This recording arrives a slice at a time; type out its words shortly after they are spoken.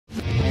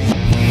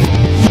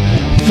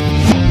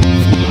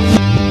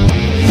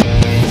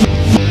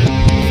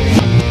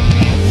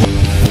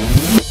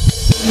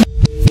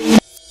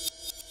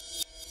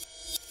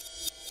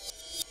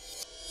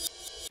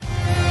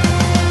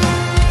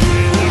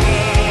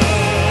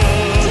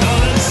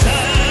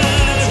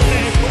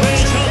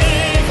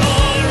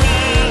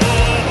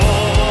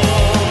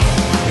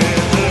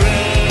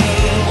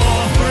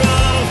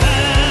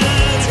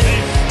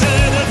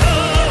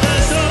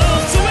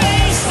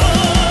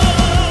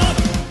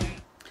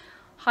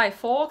Hi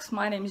folks,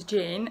 my name is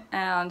Jane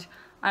and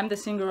I'm the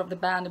singer of the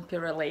band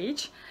Imperial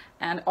Age,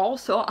 and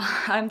also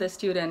I'm the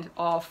student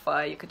of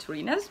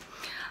Ekaterina's,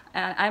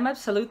 and I'm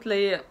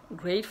absolutely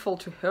grateful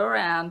to her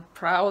and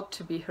proud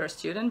to be her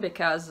student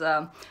because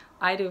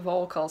I do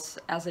vocals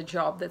as a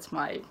job. That's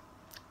my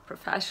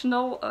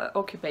professional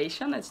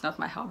occupation, it's not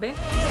my hobby.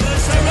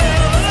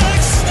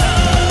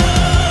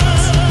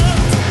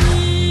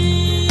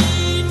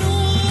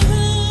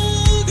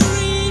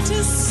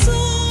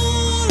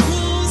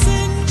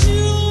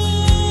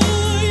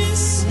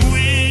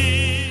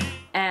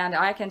 And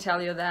I can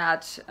tell you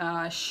that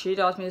she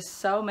taught me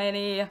so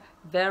many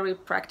very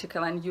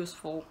practical and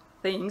useful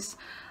things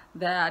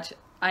that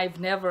I've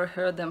never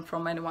heard them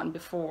from anyone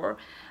before,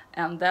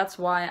 and that's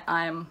why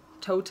I'm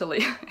totally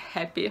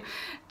happy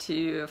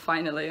to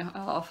finally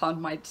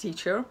found my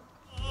teacher.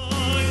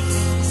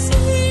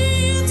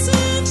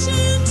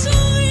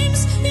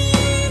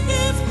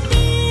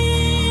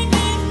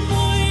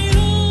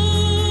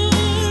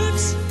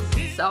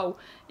 So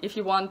if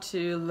you want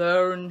to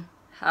learn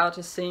how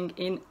to sing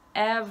in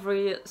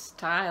every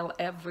style,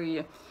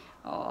 every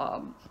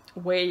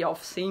way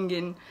of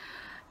singing,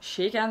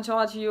 she can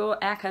teach you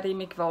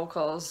academic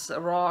vocals,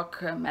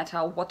 rock,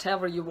 metal,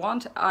 whatever you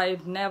want.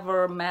 I've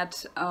never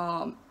met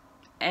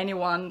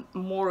anyone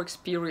more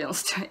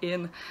experienced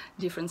in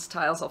different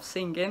styles of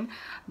singing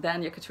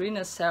than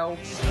Ekaterina, so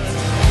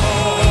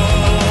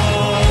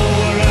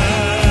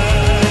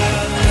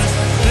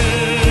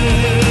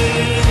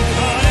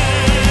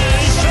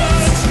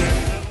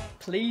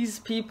please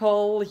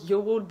people, you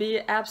would be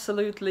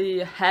absolutely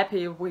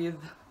happy with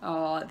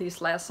these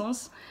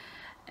lessons,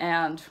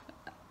 and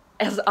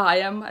as I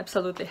am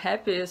absolutely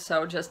happy,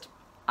 so just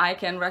I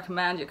can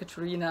recommend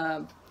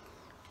Ekaterina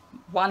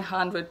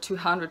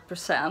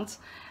 100–200%.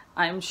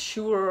 I'm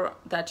sure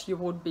that you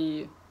would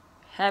be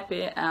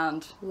happy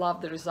and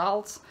love the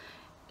results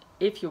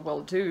if you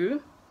will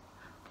do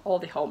all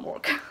the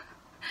homework.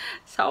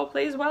 So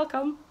please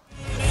welcome.